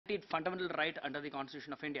complete fundamental right under the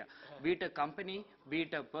Constitution of India. Be it a company, be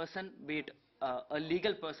it a person, be it a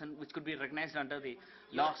legal person, which could be recognized under the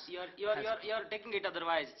laws. You're taking it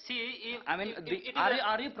otherwise. See, if I mean,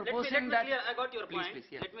 are you proposing let me that? clear, I got your point. Please,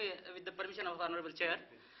 yeah. Let me, with the permission of Honorable Chair,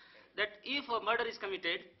 that if a murder is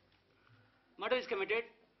committed,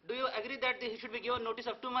 do you agree that he should be given notice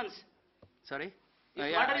of 2 months? Sorry?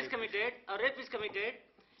 If murder is committed, or rape is committed,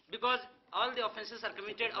 because all the offences are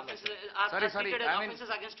committed, treated as offences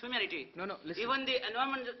against humanity. No, listen. Even the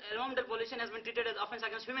environmental pollution has been treated as offence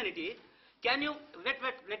against humanity. Can you,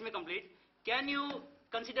 let me complete. Can you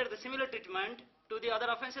consider the similar treatment to the other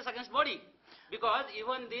offences against body? Because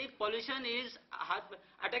even the pollution is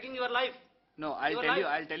attacking your life. No,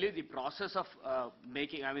 I'll tell you the process of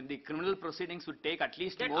making, I mean, the criminal proceedings would take at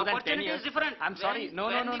least that more than 10 years. Is different. I'm sorry, no,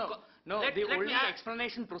 the only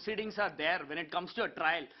explanation proceedings are there when it comes to a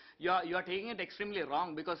trial. You are taking it extremely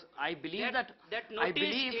wrong, because I believe that notice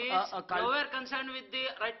is nowhere concerned with the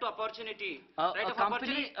right to opportunity.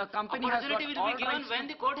 Opportunity will be given when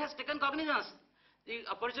the court has taken cognizance. The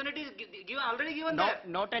opportunity is already given there.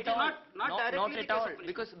 Not at all. Not at all.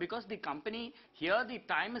 Because the company, here the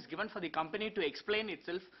time is given for the company to explain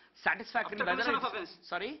itself satisfactorily. After commission of offence.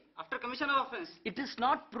 Sorry? After commission of offence. It is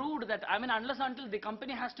not proved that, I mean, unless until the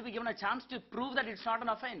company has to be given a chance to prove that it's not an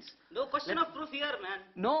offence. No question of proof here, man.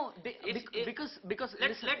 No, because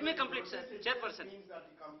let me complete, sir. Chairperson. Means that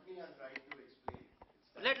the company has right to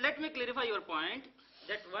explain. Let me clarify your point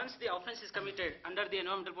that once the offence is committed under the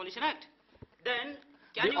Environmental Pollution Act, then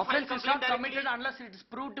can the you offence file is not complaint committed unless it is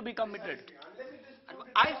proved to be committed.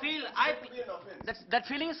 I feel that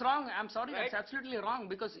feeling is wrong. I'm sorry, right? that's absolutely wrong,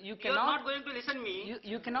 because you You're cannot. not going to listen me.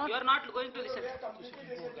 You cannot. You're not going to listen.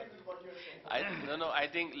 I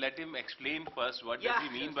think let him explain first what does he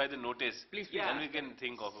mean by the notice. Please. Then we can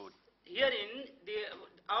think of it. Herein,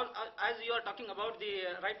 as you are talking about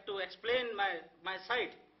the right to explain my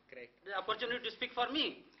side, Correct. the opportunity to speak for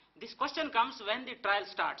me, this question comes when the trial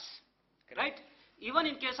starts. Right? Even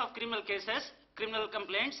in case of criminal cases, criminal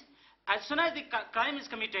complaints, as soon as the crime is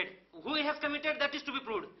committed, who has committed, that is to be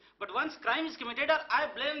proved. But once crime is committed, or I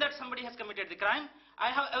blame that somebody has committed the crime,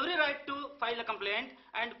 I have every right to file a complaint,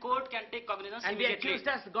 and court can take cognizance And immediately. the accused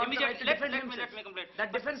has got the right to defend himself. Let me complete.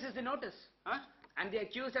 That defense is the notice. Huh? And the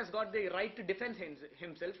accused has got the right to defend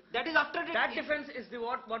himself. That is after that defense is the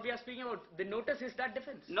what we are speaking about. The notice is that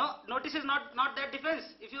defense. No, notice is not that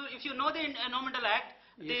defense. If you know the Environmental Act,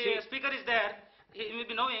 the speaker is there, he may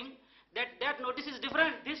be knowing that notice is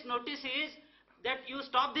different. This notice is that you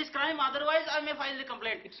stop this crime, otherwise I may file the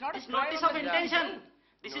complaint. It's not this notice of intention.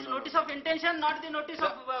 This is notice of intention, not the notice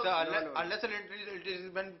of... Unless and until it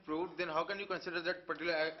is been proved, then how can you consider that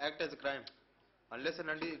particular act as a crime? Unless and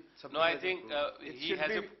until something. No, I think he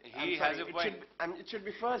has a point. It should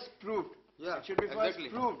be first proved. Yeah, it should be first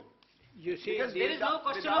proved. You see, because there is no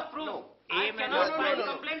question of proof. No. I cannot file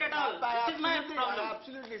a complaint at all. This is my problem.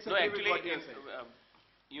 Absolutely. No, actually,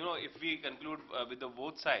 you know, if we conclude with the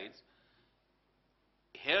both sides,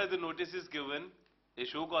 here the notice is given, a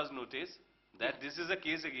show cause notice, that this is a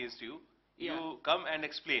case against you. You come and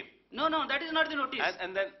explain. No, that is not the notice.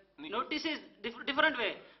 And then notice is different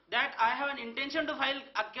way. That I have an intention to file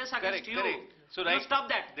a case against you. Correct. So you stop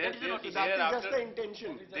that. That is the notice. That is just the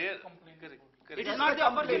intention. Correct. It is not the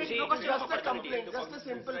opportunity. No question of Just a opportunity. complaint. Just a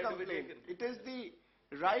simple complaint. It is the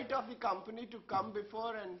right of the company to come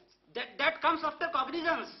before and... That comes after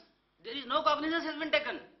cognizance. There is no cognizance has been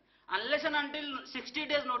taken. Unless and until 60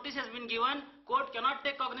 days notice has been given, court cannot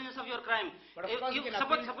take cognizance of your crime. But of course let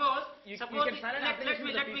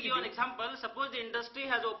me give an example. Suppose the industry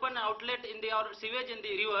has opened an outlet in the sewage in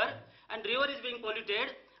the river, and river is being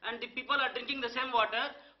polluted, and the people are drinking the same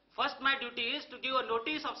water. First, my duty is to give a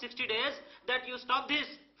notice of 60 days that you stop this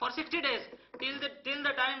for 60 days. Till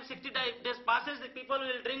the time 60 days passes, the people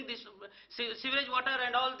will drink this sewage water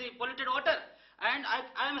and all the polluted water. And I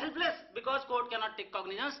am helpless because court cannot take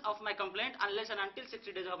cognizance of my complaint unless and until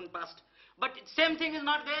 60 days have been passed. But same thing is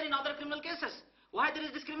not there in other criminal cases. Why there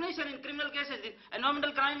is discrimination in criminal cases, the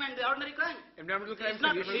environmental crime and the ordinary crime? Environmental crime is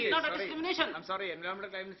not a discrimination. I'm sorry,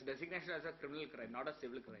 environmental crime is designated as a criminal crime, not a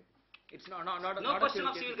civil crime. It's not no not question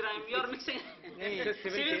of civil crime. You are mixing.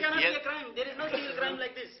 Civil cannot be a crime. There is no civil crime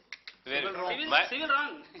like this. Civil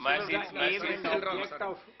wrong.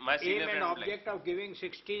 Aim and object of giving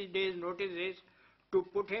 60 days notice is to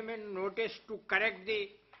put him in notice to correct the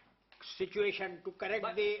situation, to correct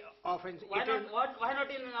the offence. Why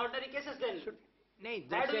not in ordinary cases then?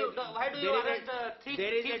 Why do you arrest thief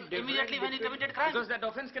immediately when he committed crime? Because that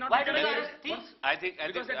offence cannot be corrected. Why do you arrest thief? I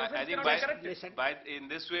think by in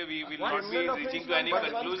this way we will not be reaching to any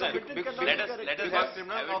conclusion. Let us have it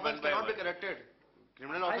one by one.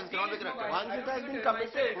 Criminal offense cannot be corrected. Once it has been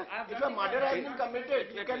committed, if a murder has been committed,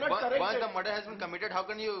 you cannot correct Once it. the murder has been committed, how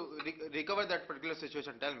can you recover that particular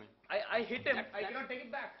situation? Tell me. I hit him. I cannot take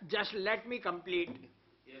it back. Just let me complete.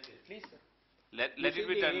 Please, sir. Let You it see,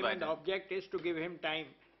 be the done aim by and them. object is to give him time.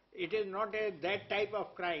 It is not that type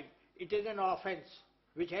of crime. It is an offence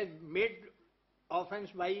which has made offence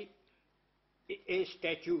by a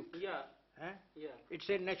statute. Yeah, Huh? yeah. It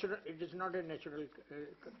is not a natural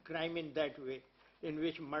crime in that way, in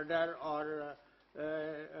which murder or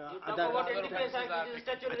You talk other. about NDPS Act, it is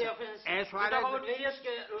statutory offence. As far You talk as about various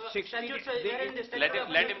 60 statutes they- wherein the Let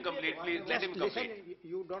statutory let offence him complete, please. Let him Just listen, complete.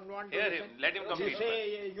 you don't want to Hear listen. him. Let him You complete.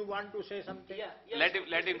 say you want to say something. Yeah, yeah. Let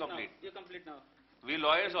him Now. complete. You complete now. We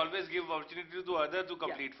lawyers always give opportunity to other to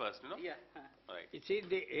complete first, you know. Yeah. Right. You see,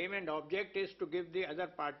 the aim and object is to give the other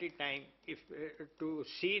party time if to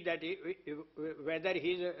see that whether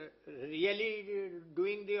he is really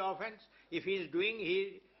doing the offence. If he is doing,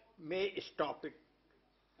 he may stop it.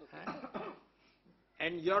 Huh?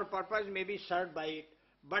 And your purpose may be served by it.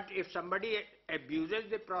 But if somebody abuses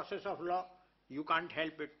the process of law, you can't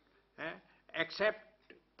help it, except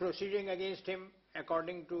proceeding against him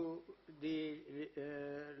according to the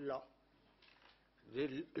law.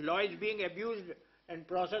 The law is being abused, and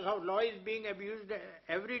process of law is being abused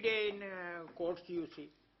every day in courts, you see.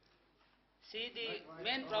 See, the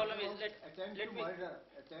main problem is, let me,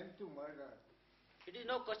 Attempt to murder. it is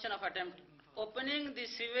no question of attempt. Opening the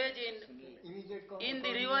sewage Immediate in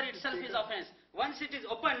the river itself is offence. Once it is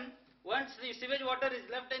open, once the sewage water is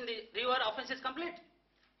left in the river, offence is complete.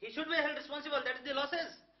 He should be held responsible, that is the law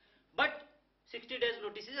says. But 60 days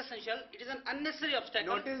notice is essential. It is an unnecessary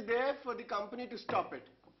obstacle. Notice there for the company to stop it.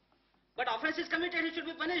 But offence is committed, he should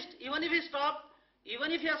be punished. Even if he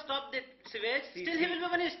has stopped the sewage, still he will be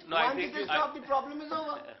punished. No, I Once think it is stopped, the problem is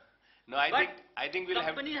over. no, But I think we'll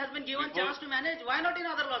have. company has been given before- chance to manage. Why not in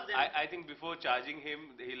other laws then? I think before charging him,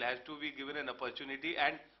 he'll have to be given an opportunity,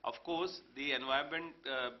 and of course, the Environment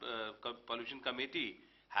Pollution Committee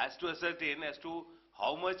has to ascertain as to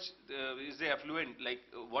how much is the effluent, like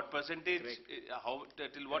what percentage,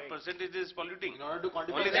 till what percentage is polluting. In order to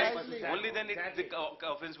quantify Only that, then, only then the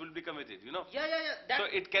offence will be committed, you know. Yeah. That So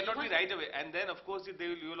it cannot be even- right away, and then of course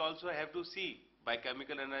you will also have to see by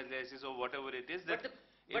chemical analysis or whatever it is that.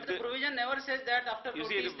 But the provision never says that after You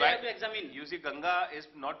notice see, they have to examine. you see, Ganga is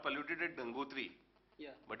not polluted at Gangotri,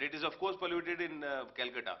 Yeah, but it is of course polluted in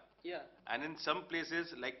Calcutta. yeah. And in some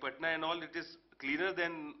places like Patna and all, it is cleaner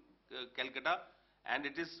than Calcutta, and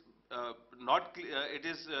it is it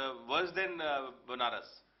is worse than Banaras.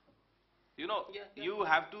 You know, Yeah. you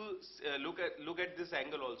have to look at this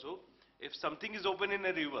angle also. If something is open in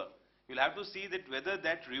a river, you'll have to see that whether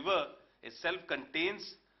that river itself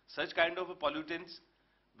contains such kind of a pollutants,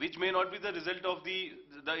 which may not be the result of the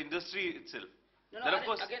industry itself. No, Then of again-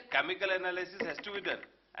 course again- chemical analysis has to be done,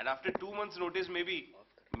 and after 2 months notice maybe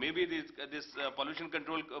this pollution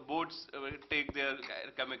control boards take their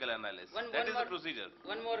chemical analysis. That is the procedure.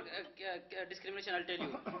 One more discrimination I'll tell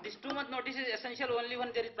you. This 2-month notice is essential only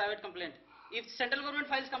when there is private complaint. If central government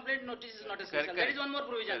files complaint, notice is not essential. There is one more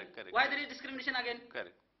provision. Correct. Why there is discrimination again?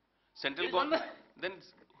 Correct. Central There is one government. more- Then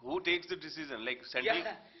who takes the decision? Like central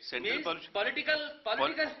Means pollution. political.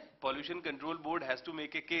 Pollution Control Board has to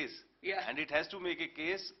make a case, Yeah. and it has to make a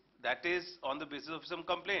case that is on the basis of some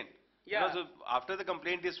complaint. Yeah. Because after the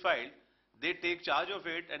complaint is filed, they take charge of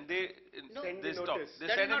it and they Send they the stop. notice. They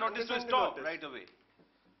That send is a not- notice to send the stop notice. right away.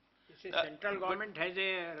 You see, central government has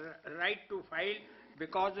a right to file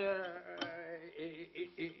because it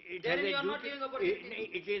has Then you a are not duty. giving opportunity.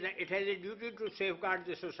 It has a duty to safeguard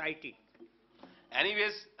the society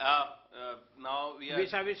Anyways, now we are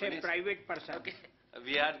vis-a-vis a finished. private person. Okay.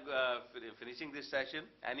 We are finishing this session.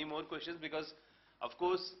 Any more questions? Because, of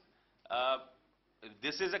course,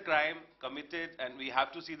 this is a crime committed and we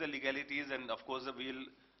have to see the legalities, and of course we'll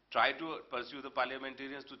try to pursue the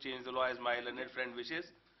parliamentarians to change the law as my learned friend wishes.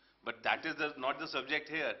 But that is not the subject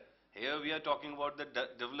here. Here we are talking about the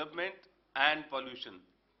development and pollution.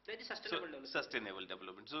 That is So, sustainable development. sustainable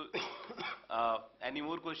development. So, any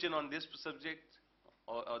more question on this subject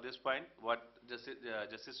or this point? What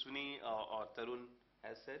Justice Sweeney or Tarun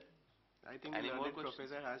has said? I think Any the more learned questions?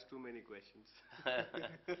 professor has too many questions.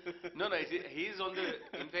 No, he is on the,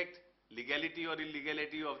 in fact, legality or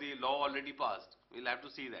illegality of the law already passed. We'll have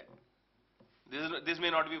to see that. This may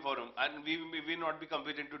not be forum, and we will not be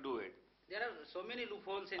competent to do it. There are so many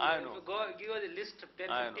loopholes in I there. know. If you go give us a list of 10,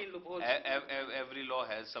 I 15 know. loopholes. Every law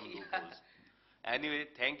has some Yeah. loopholes. Anyway,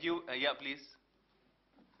 thank you. Yeah, please.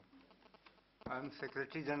 I am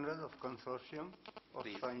Secretary General of Consortium of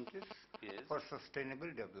Please. Scientists Yes. for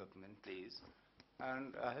Sustainable Development. Please.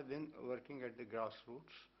 and I have been working at the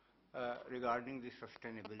grassroots regarding the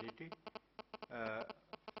sustainability, uh,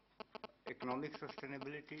 economic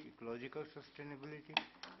sustainability, ecological sustainability,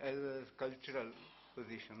 as well as cultural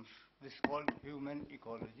positions. This is called human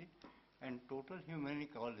ecology, and total human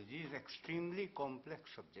ecology is extremely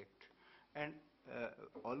complex subject. And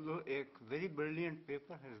although a very brilliant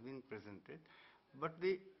paper has been presented, but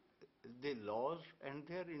the laws and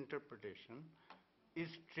their interpretation is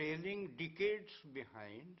trailing decades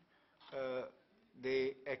behind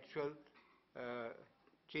the actual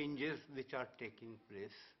changes which are taking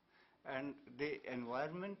place. And the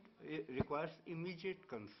environment requires immediate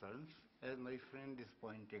concerns, as my friend is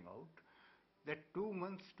pointing out, that 2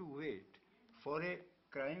 months to wait for a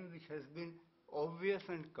crime which has been obvious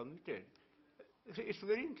and committed. It's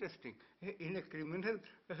very interesting. In a criminal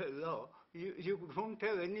law, you don't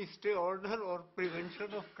have any stay order or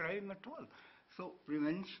prevention of crime at all. So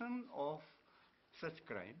prevention of such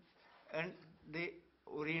crime and the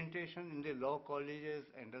orientation in the law colleges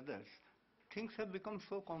and others, things have become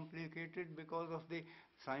so complicated because of the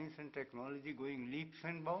science and technology going leaps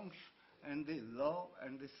and bounds, and the law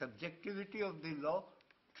and the subjectivity of the law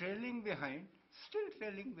trailing behind, still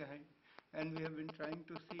trailing behind. And we have been trying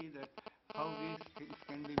to see that how these things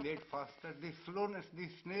can be made faster. The slowness, the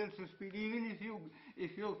snail's speed, even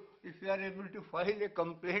if you are able to file a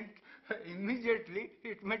complaint immediately,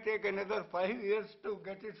 it may take another 5 years to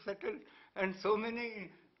get it settled. And so many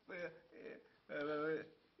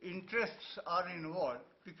interests are involved,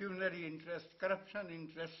 pecuniary interests, corruption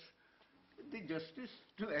interests. The justice,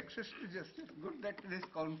 to access to justice, good that this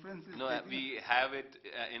conference is No, we have it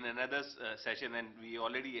in another session, and we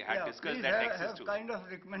already had discussed that access have to. kind of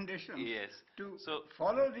recommendations Yes. to So,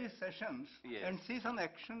 follow these sessions yes. and see some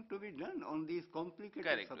action to be done on these complicated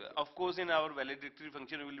Correct. subjects. Of course, in our valedictory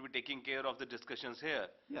function, we will be taking care of the discussions here.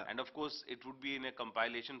 Yeah. And of course, it would be in a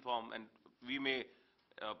compilation form, and we may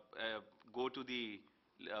go to the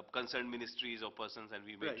concerned ministries or persons, and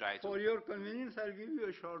we may Right. try to. For your convenience, I'll give you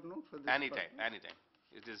a short note for this Anytime, purpose. anytime.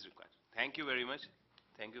 It is required. Thank you very much.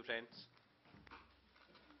 Thank you, friends.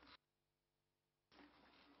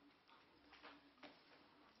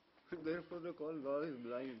 Therefore, the call law is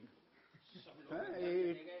blind.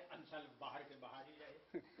 Ansal बाहर के बाहर ही रहे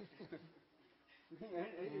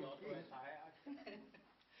तो ऐसा है आज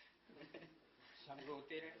सब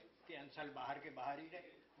रोते रहे कि अंसल बाहर के बाहर ही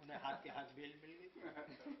रहे उन्हें हाथ के हाथ बेल मिल गई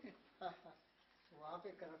वहाँ पे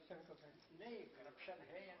करप्शन तो है नहीं करप्शन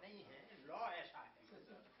है या नहीं है लॉ ऐसा है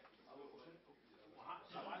वहाँ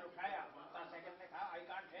सवाल उठाया ममता सहगल ने कहा I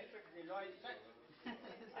can't help it the law is such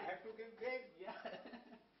I have to give break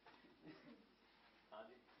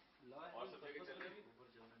और सब जगह चल रही है?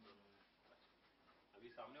 अभी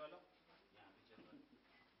सामने वाला